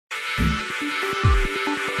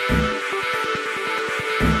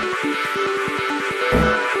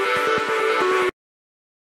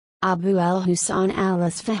Abul Hasan al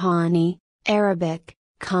Isfahani, Arabic,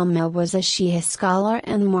 was a Shia scholar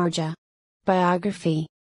and Marja. Biography.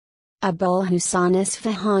 Abul Hasan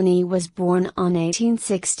Isfahani was born on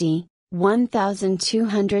 1860,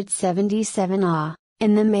 1277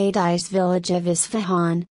 in the Madiseh village of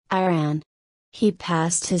Isfahan, Iran. He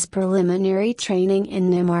passed his preliminary training in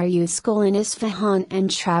Nimarud School in Isfahan and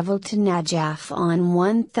traveled to Najaf on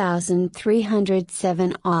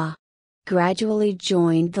 1307 Gradually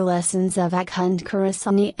joined the lessons of Akhund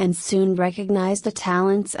Khorasani and soon recognized the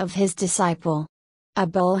talents of his disciple.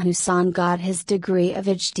 Abul Hasan got his degree of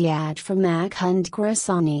Ijtihad from Akhund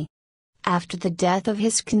Khorasani. After the death of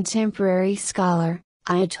his contemporary scholar,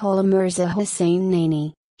 Ayatollah Mirza Hussein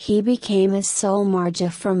Naini, he became a sole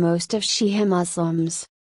Marja for most of Shia Muslims.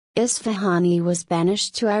 Isfahani was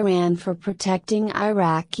banished to Iran for protecting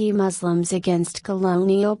Iraqi Muslims against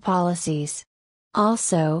colonial policies.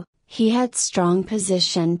 Also, he had strong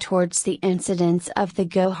position towards the incidents of the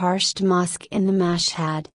Goharshad Mosque in the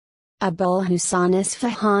Mashhad. Abul Hasan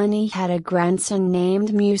Isfahani had a grandson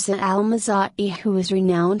named Musa al-Musawi who was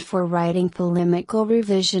renowned for writing polemical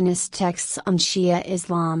revisionist texts on Shia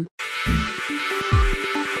Islam.